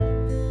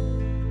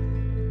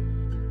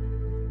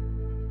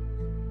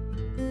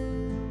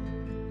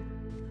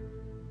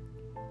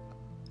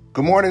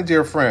Good morning,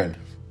 dear friend.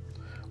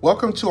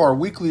 Welcome to our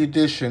weekly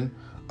edition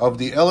of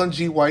the Ellen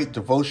G. White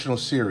Devotional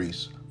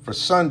Series for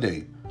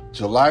Sunday,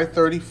 July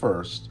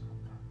 31st,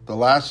 the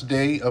last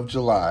day of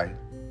July,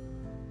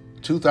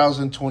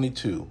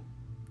 2022.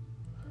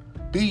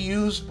 Be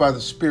used by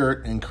the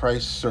Spirit in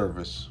Christ's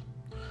service.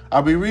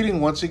 I'll be reading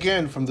once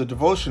again from the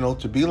devotional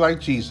To Be Like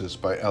Jesus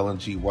by Ellen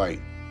G. White.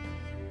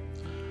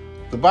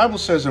 The Bible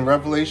says in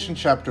Revelation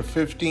chapter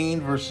 15,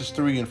 verses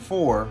 3 and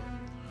 4,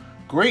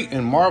 "Great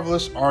and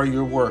marvelous are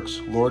your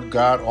works, Lord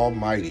God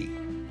Almighty.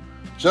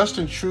 Just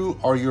and true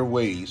are your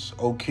ways,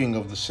 O King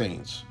of the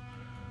saints.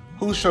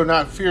 Who shall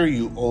not fear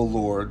you, O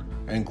Lord,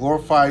 and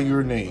glorify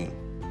your name?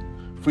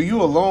 For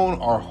you alone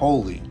are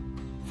holy,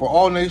 for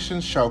all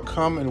nations shall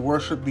come and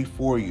worship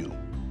before you."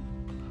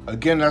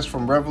 Again, that's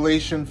from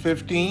Revelation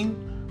 15,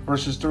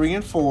 verses 3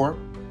 and 4,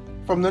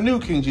 from the New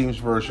King James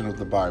Version of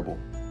the Bible.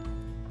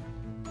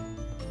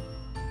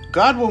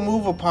 God will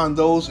move upon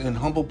those in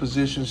humble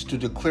positions to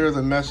declare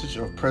the message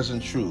of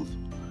present truth.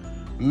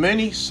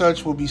 Many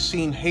such will be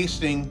seen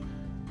hastening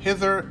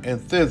hither and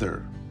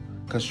thither,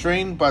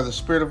 constrained by the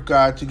Spirit of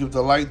God to give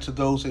the light to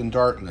those in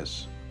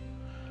darkness.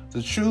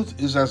 The truth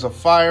is as a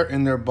fire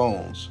in their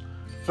bones,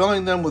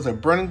 filling them with a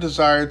burning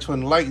desire to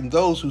enlighten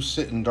those who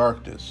sit in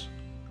darkness.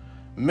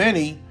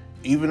 Many,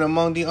 even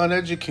among the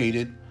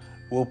uneducated,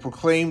 will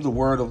proclaim the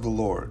word of the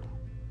Lord.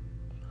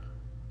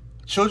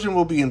 Children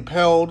will be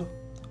impelled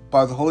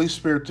by the Holy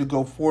Spirit to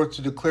go forth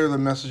to declare the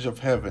message of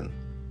heaven.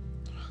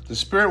 The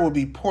Spirit will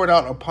be poured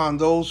out upon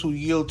those who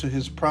yield to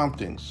His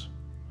promptings.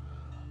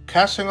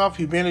 Casting off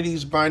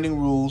humanity's binding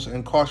rules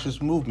and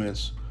cautious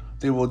movements,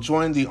 they will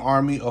join the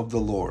army of the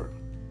Lord.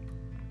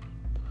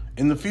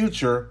 In the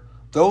future,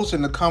 those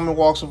in the common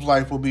walks of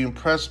life will be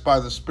impressed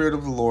by the Spirit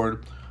of the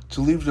Lord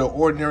to leave their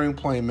ordinary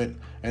employment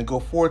and go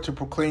forth to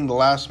proclaim the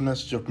last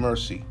message of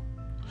mercy.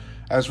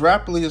 As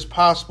rapidly as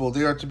possible,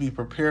 they are to be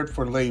prepared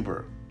for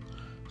labor,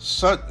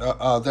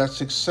 that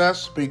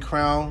success may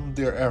crown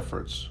their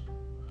efforts.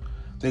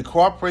 They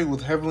cooperate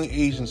with heavenly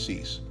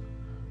agencies,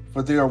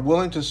 for they are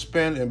willing to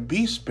spend and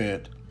be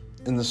spent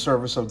in the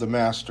service of the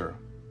Master.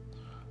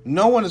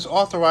 No one is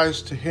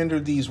authorized to hinder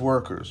these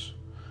workers.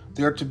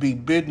 They are to be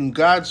bidden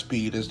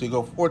Godspeed as they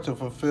go forth to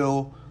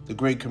fulfill the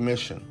Great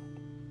Commission.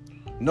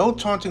 No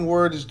taunting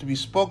word is to be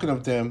spoken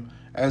of them,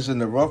 as in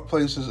the rough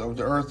places of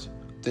the earth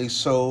they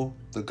sow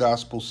the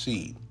gospel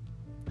seed.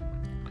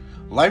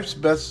 Life's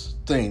best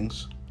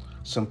things,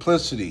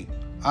 simplicity,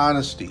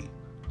 honesty,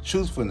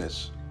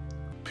 truthfulness,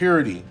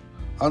 purity,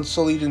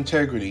 unsullied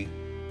integrity,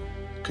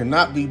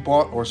 cannot be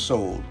bought or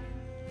sold.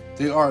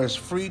 They are as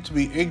free to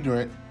be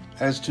ignorant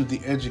as to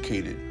the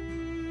educated,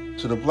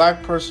 to the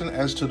black person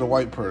as to the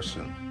white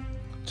person,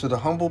 to the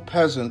humble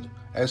peasant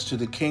as to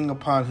the king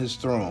upon his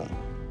throne.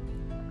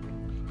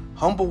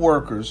 Humble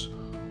workers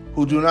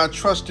who do not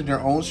trust in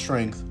their own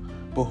strength,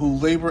 but who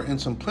labor in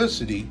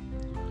simplicity,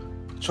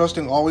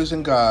 trusting always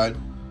in God,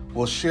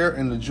 will share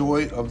in the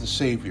joy of the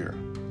Savior.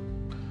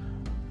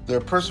 Their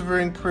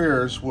persevering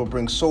prayers will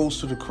bring souls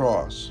to the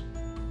cross.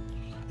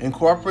 In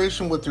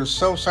cooperation with their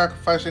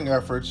self-sacrificing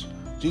efforts,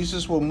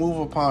 Jesus will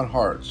move upon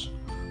hearts,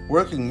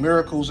 working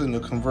miracles in the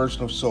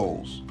conversion of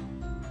souls.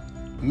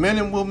 Men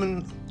and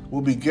women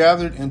will be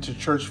gathered into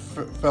church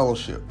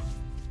fellowship.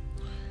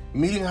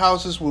 Meeting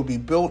houses will be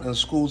built and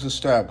schools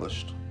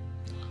established.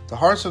 The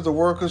hearts of the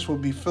workers will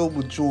be filled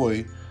with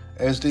joy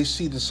as they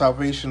see the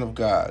salvation of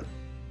God.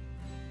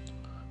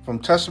 From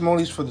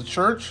Testimonies for the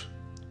Church,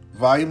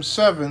 Volume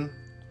 7,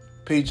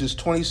 pages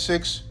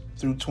 26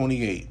 through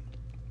 28.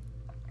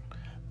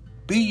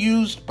 Be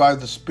used by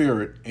the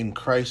Spirit in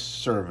Christ's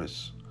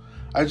service.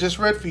 I just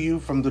read for you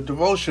from the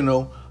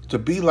devotional To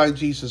Be Like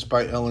Jesus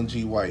by Ellen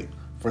G. White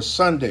for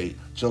Sunday,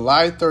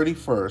 July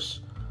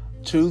 31st,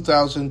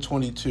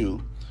 2022.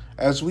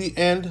 As we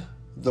end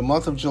the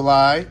month of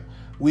July,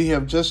 we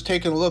have just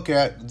taken a look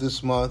at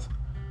this month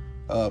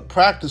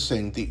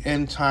practicing the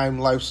end time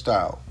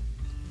lifestyle.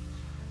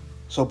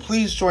 So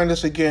please join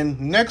us again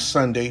next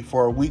Sunday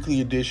for a weekly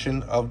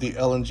edition of the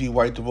Ellen G.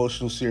 White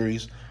Devotional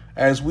Series,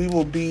 as we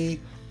will be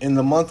in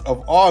the month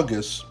of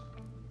August.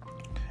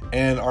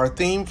 And our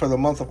theme for the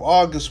month of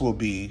August will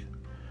be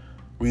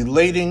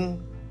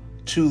relating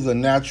to the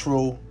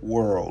natural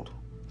world.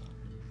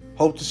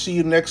 Hope to see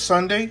you next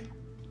Sunday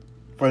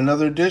for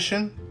another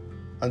edition.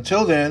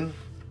 Until then,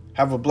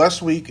 have a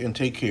blessed week and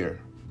take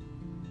care.